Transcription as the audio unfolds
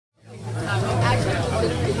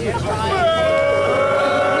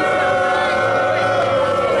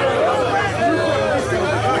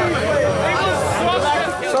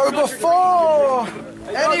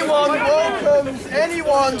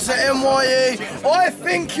I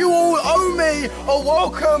think you all owe me a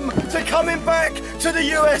welcome to coming back to the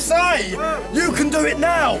USA. You can do it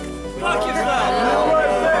now.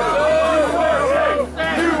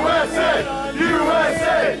 USA!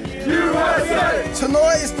 USA! USA!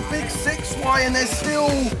 Tonight is the big 6-way and there's still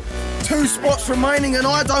 2 spots remaining, and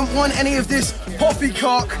I don't want any of this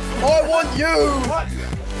poppycock. I want you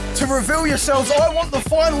to reveal yourselves. I want the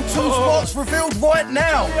final 2 spots revealed right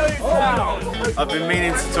now. I've been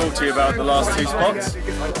meaning to talk to you about the last 2 spots.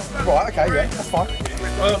 Right, okay, yeah, that's fine.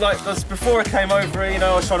 Well, like, before I came over, you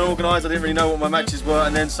know, I was trying to organise, I didn't really know what my matches were,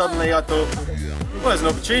 and then suddenly I thought, well, there's an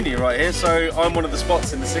opportunity right here, so I'm one of the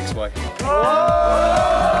spots in the 6-way.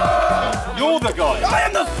 You're the guy. I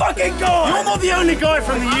am the fucking guy! You're not the only guy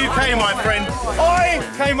from the UK, my friend. I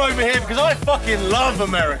came over here because I fucking love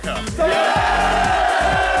America. Yeah!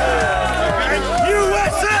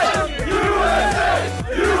 USA! USA!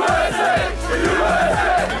 USA! USA!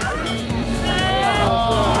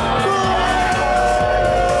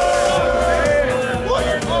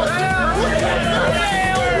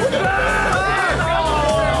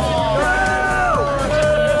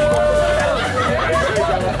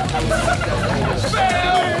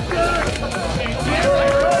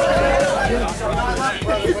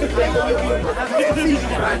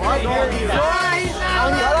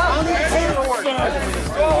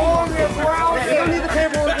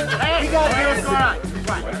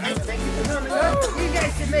 You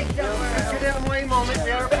guys should make that your NYE moment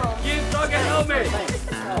there. You fucking help me.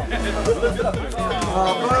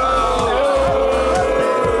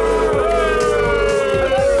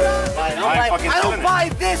 I don't buy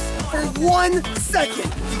this for 1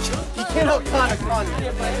 second. You cannot comment on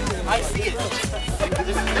that. I see it.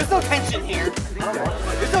 There's no tension here.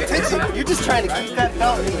 There's no tension. You're just trying to keep that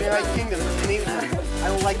belt in the United Kingdom. I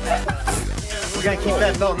don't like that. We're gonna keep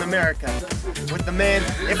that belt in America. With the man,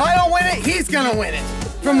 if I don't win it, he's gonna win it.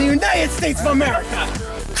 From the United States of America,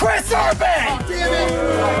 Chris Urban! God damn it!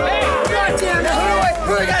 God damn it!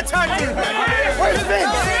 Who I got to talk to? Where's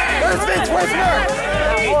Vince? Where's Vince? Where's Merck?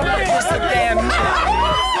 Where's the damn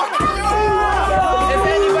If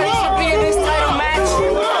anybody should be in this title match,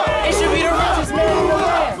 it should be the richest man in the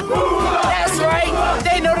land. That's right.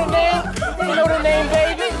 They know the name. They know the name,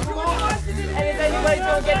 baby. And if anybody's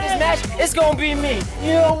gonna get this match, it's gonna be me.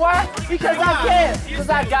 You know why? Because I can. Because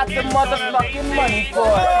I got the motherfucking money for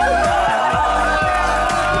it.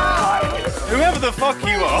 Whoever the fuck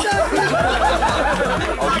you are.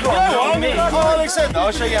 I'll accept that.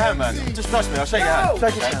 I'll shake your hand, man. Just trust me, I'll shake your hand.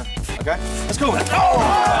 Shake his hand. Okay? Let's go, man.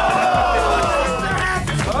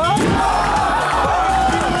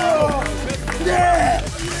 Yeah!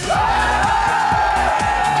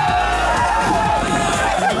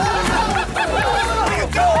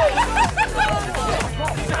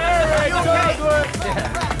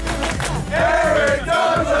 Eric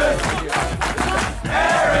Douglas!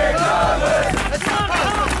 Eric Douglas!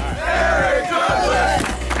 Eric Douglas!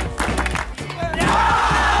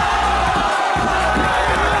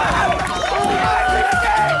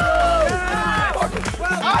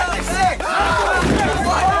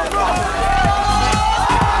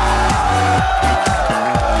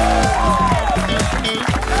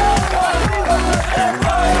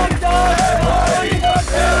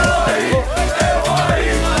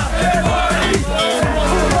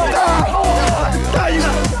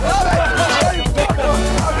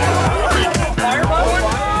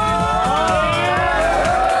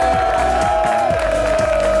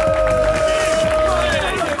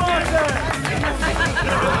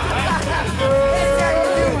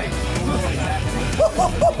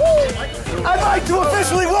 I'd like to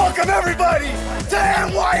officially welcome everybody to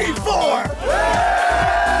NYE 4!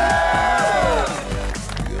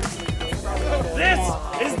 This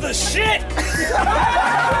is the shit!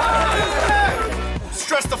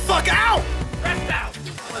 Stress the fuck out!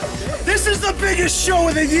 This is the biggest show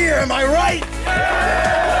of the year, am I right?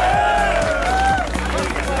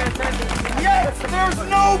 Yet there's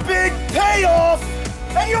no big payoff!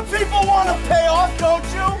 And you people want a payoff, don't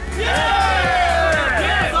you?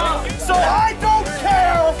 So I don't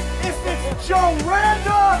care if it's Joe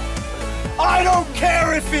Randa, I don't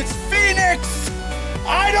care if it's Phoenix,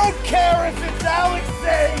 I don't care if it's Alex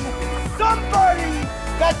Zane. Somebody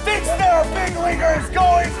that thinks they're a big leaguer is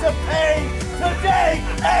going to pay today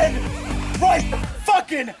and right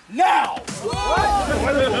fucking now.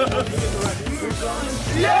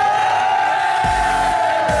 Yeah!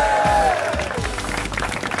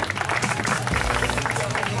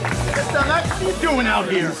 What are you doing out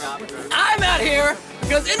here? I'm I'm out here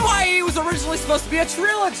because NYE was originally supposed to be a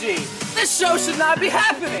trilogy. This show should not be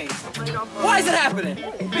happening. Why is it happening?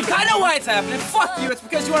 Because I know why it's happening. Fuck you. It's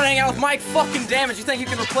because you want to hang out with Mike fucking Damage. You think you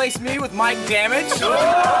can replace me with Mike Damage?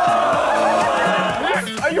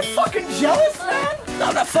 Are you fucking jealous, man? No,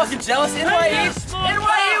 I'm not fucking jealous. NYE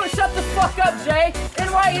would shut the fuck up, Jay.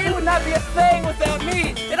 NYE would not be a thing without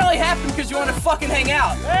me. It only happened because you want to fucking hang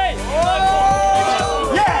out. Hey!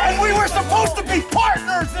 Yeah, and we were supposed to be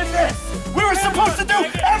partners in this. We were supposed to do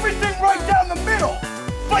everything right down the middle.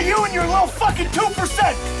 But you and your little fucking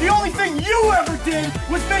 2%, the only thing you ever did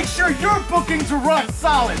was make sure your bookings were rock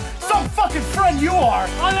solid. Some fucking friend you are.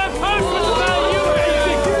 On that post was about you,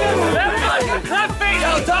 baby. That face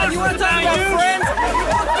Yo, Don, you want to talk about friends? You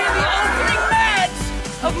walked in the opening match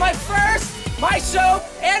of my show,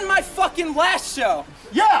 and my fucking last show.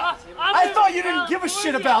 Yeah, I thought you didn't give a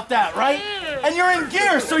shit about that, right? And you're in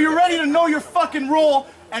gear, so you're ready to know your fucking role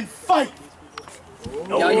and fight.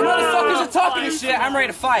 Yo, you motherfuckers are talking this shit. I'm ready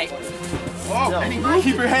to fight. Oh,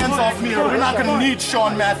 keep your hands off me, or we're not gonna need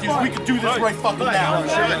Sean Matthews. We can do this right fucking now.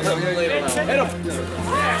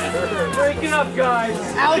 Break it up, guys.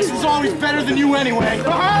 Alex is always better than you anyway.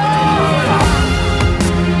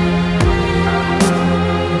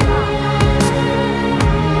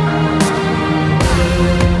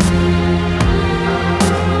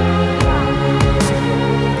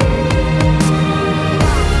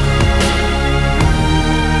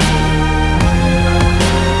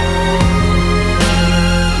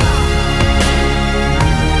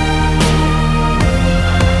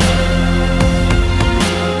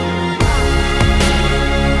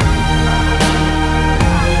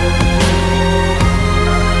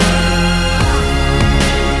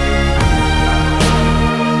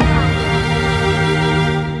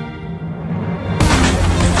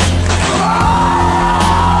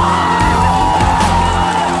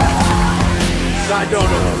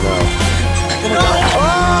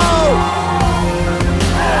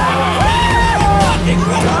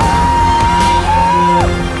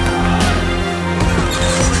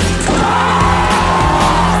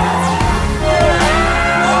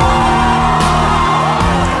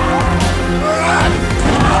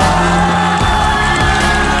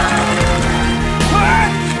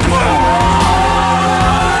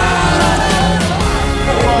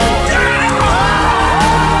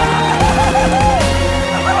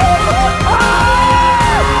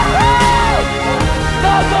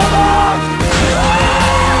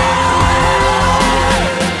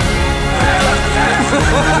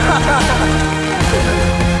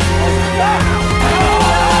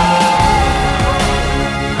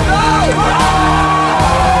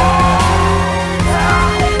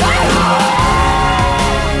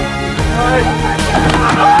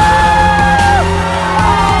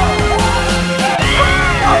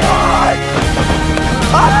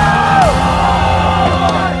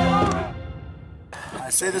 I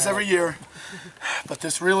say this every year, but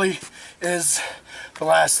this really is the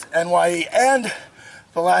last NYE and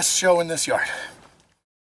the last show in this yard.